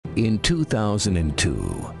In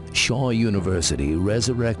 2002, Shaw University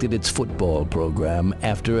resurrected its football program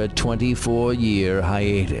after a 24-year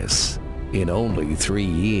hiatus. In only 3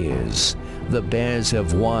 years, the Bears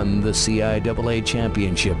have won the CIAA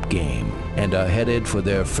championship game and are headed for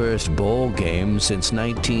their first bowl game since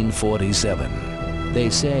 1947. They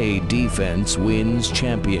say defense wins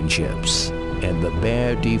championships, and the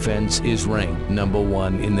Bear defense is ranked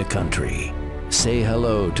 #1 in the country. Say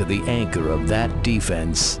hello to the anchor of that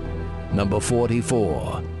defense, number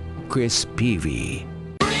 44, Chris Peavy.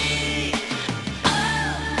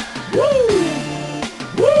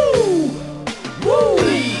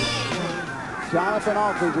 Jonathan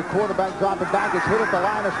Alford, the quarterback, dropping back, is hit at the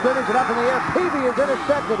line of scrimmage and up in the air. Peavy is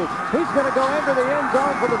intercepted. He's going to go into the end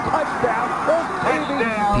zone for the touchdown.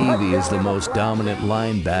 Peavy is the most dominant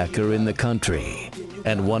linebacker in the country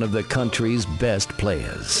and one of the country's best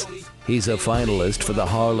players. He's a finalist for the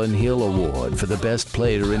Harlon Hill Award for the best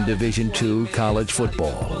player in Division II college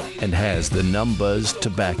football and has the numbers to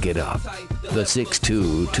back it up. The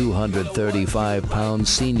 6'2", 235-pound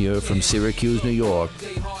senior from Syracuse, New York,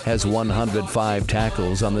 has 105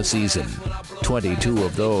 tackles on the season, 22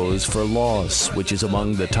 of those for loss, which is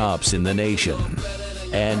among the tops in the nation.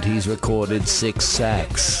 And he's recorded 6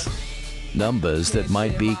 sacks. Numbers that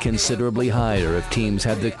might be considerably higher if teams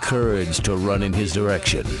had the courage to run in his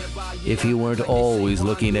direction, if he weren't always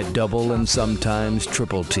looking at double and sometimes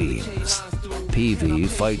triple teams. Peavy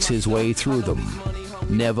fights his way through them,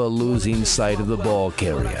 never losing sight of the ball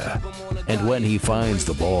carrier. And when he finds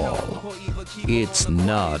the ball, it's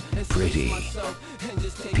not pretty.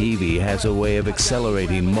 Peavy has a way of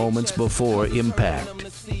accelerating moments before impact,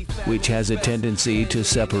 which has a tendency to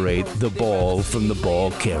separate the ball from the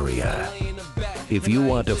ball carrier. If you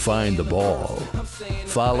want to find the ball,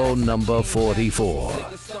 follow number 44.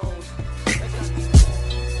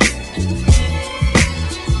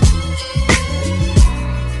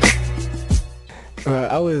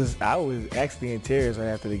 I was actually in tears right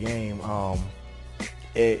after the game.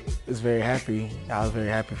 It was very happy. I was very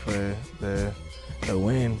happy for the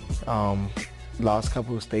win. Lost a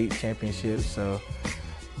couple of state championships, so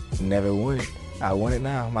never won it. I won it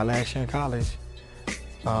now, my last year in college.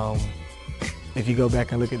 If you go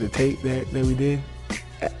back and look at the tape that we did,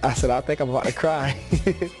 I said, I think I'm about to cry.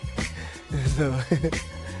 So,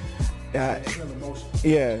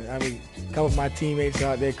 yeah, I mean, a couple of my teammates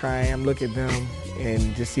out there crying, I'm looking at them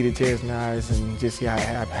and just see the tears in their eyes and just see how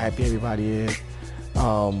happy everybody is.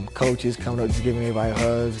 Coaches coming up just giving everybody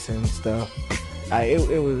hugs and stuff.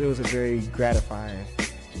 It was a very gratifying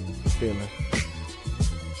feeling.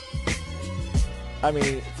 I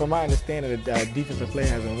mean, from my understanding, the defensive player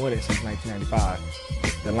hasn't won it since 1995,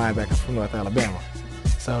 the linebacker from North Alabama.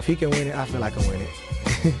 So if he can win it, I feel I can win it.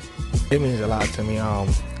 It means a lot to me.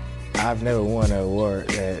 I've never won an award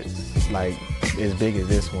that's like as big as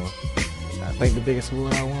this one. I think the biggest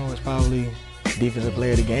award I won was probably Defensive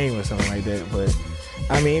Player of the Game or something like that. But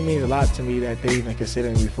I mean, it means a lot to me that they're even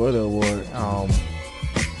considering me for the award. I'm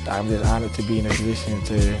just honored to be in a position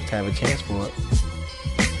to have a chance for it.